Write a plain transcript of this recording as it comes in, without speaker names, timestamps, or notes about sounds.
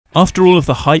After all of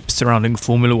the hype surrounding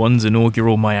Formula One's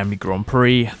inaugural Miami Grand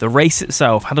Prix, the race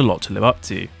itself had a lot to live up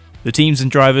to. The teams and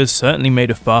drivers certainly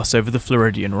made a fuss over the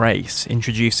Floridian race,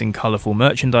 introducing colourful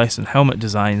merchandise and helmet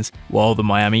designs, while the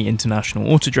Miami International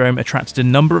Autodrome attracted a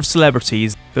number of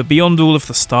celebrities, but beyond all of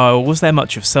the style, was there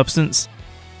much of substance?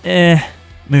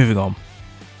 Moving on.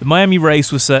 The Miami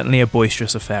race was certainly a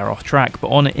boisterous affair off track, but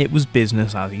on it was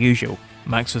business as usual.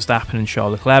 Max Verstappen and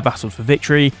Charles Leclerc battled for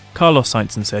victory, Carlos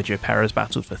Sainz and Sergio Perez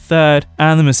battled for third,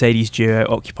 and the Mercedes duo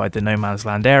occupied the no man's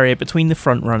land area between the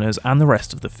front runners and the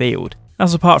rest of the field.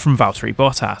 As apart from Valtteri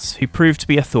Bottas, who proved to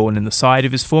be a thorn in the side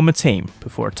of his former team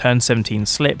before a turn 17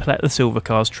 slip let the silver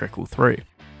cars trickle through.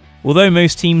 Although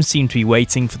most teams seemed to be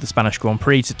waiting for the Spanish Grand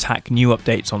Prix to tack new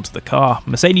updates onto the car,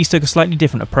 Mercedes took a slightly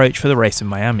different approach for the race in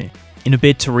Miami. In a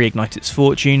bid to reignite its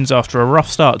fortunes after a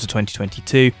rough start to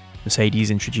 2022, Mercedes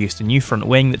introduced a new front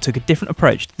wing that took a different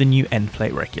approach to the new end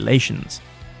plate regulations.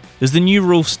 As the new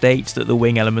rule states that the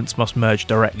wing elements must merge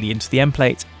directly into the end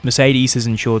plate, Mercedes has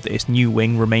ensured that its new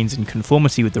wing remains in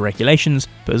conformity with the regulations,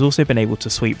 but has also been able to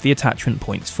sweep the attachment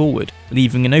points forward,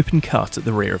 leaving an open cut at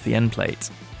the rear of the end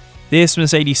plate. This,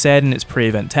 Mercedes said in its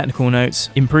pre-event technical notes,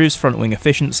 improves front wing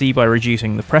efficiency by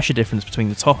reducing the pressure difference between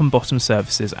the top and bottom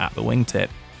surfaces at the wingtip,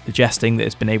 suggesting that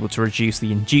it's been able to reduce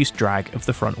the induced drag of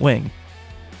the front wing.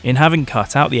 In having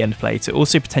cut out the end plate, it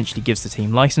also potentially gives the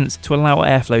team license to allow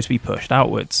airflow to be pushed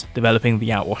outwards, developing the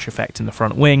outwash effect in the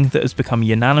front wing that has become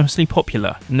unanimously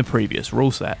popular in the previous rule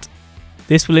set.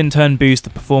 This will in turn boost the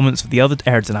performance of the other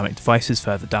aerodynamic devices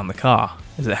further down the car,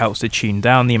 as it helps to tune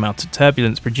down the amount of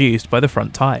turbulence produced by the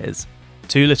front tyres.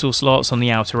 Two little slots on the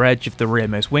outer edge of the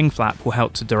rearmost wing flap will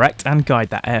help to direct and guide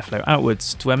that airflow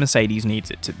outwards to where Mercedes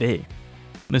needs it to be.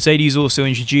 Mercedes also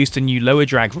introduced a new lower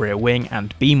drag rear wing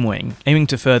and beam wing, aiming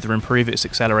to further improve its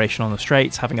acceleration on the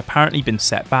straights, having apparently been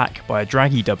set back by a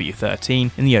draggy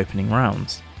W13 in the opening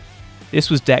rounds. This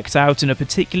was decked out in a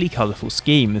particularly colourful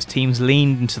scheme as teams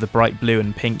leaned into the bright blue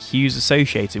and pink hues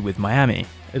associated with Miami,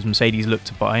 as Mercedes looked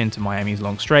to buy into Miami's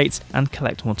long straights and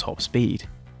collect more top speed.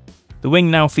 The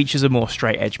wing now features a more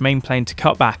straight edge mainplane to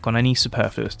cut back on any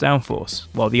superfluous downforce,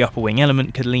 while the upper wing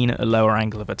element could lean at a lower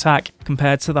angle of attack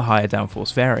compared to the higher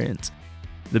downforce variant.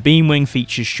 The beam wing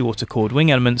features shorter chord wing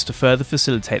elements to further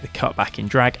facilitate the cutback in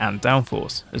drag and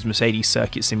downforce, as Mercedes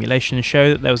circuit simulations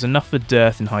show that there was enough of a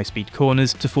dearth in high-speed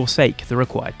corners to forsake the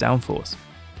required downforce.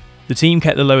 The team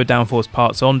kept the lower downforce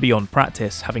parts on beyond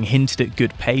practice, having hinted at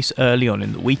good pace early on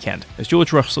in the weekend, as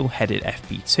George Russell headed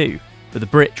FP2. But the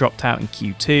Brit dropped out in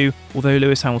Q2, although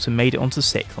Lewis Hamilton made it onto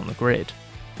 6th on the grid.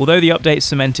 Although the updates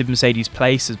cemented Mercedes'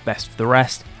 place as best for the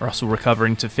rest, Russell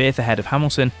recovering to 5th ahead of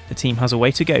Hamilton, the team has a way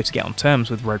to go to get on terms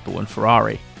with Red Bull and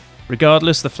Ferrari.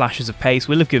 Regardless, the flashes of pace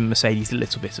will have given Mercedes a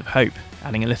little bit of hope,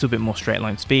 adding a little bit more straight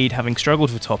line speed, having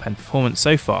struggled for top-end performance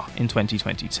so far in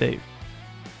 2022.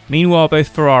 Meanwhile, both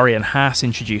Ferrari and Haas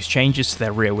introduced changes to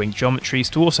their rear wing geometries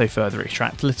to also further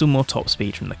extract a little more top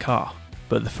speed from the car.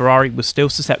 But the Ferrari was still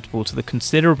susceptible to the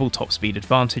considerable top speed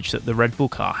advantage that the Red Bull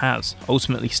car has,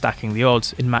 ultimately stacking the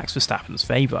odds in Max Verstappen's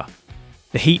favour.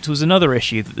 The heat was another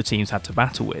issue that the teams had to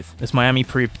battle with, as Miami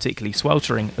proved particularly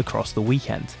sweltering across the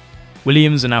weekend.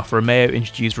 Williams and Alfa Romeo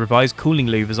introduced revised cooling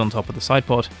louvers on top of the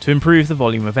sidepod to improve the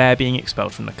volume of air being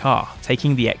expelled from the car,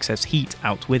 taking the excess heat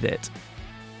out with it.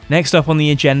 Next up on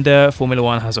the agenda, Formula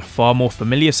One has a far more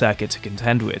familiar circuit to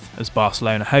contend with, as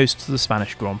Barcelona hosts the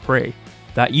Spanish Grand Prix.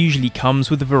 That usually comes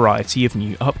with a variety of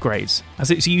new upgrades,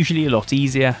 as it's usually a lot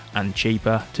easier and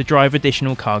cheaper to drive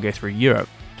additional cargo through Europe.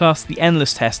 Plus, the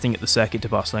endless testing at the Circuit de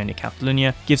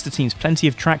Barcelona-Catalunya gives the teams plenty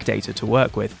of track data to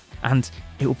work with, and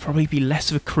it will probably be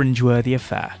less of a cringeworthy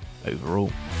affair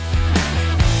overall.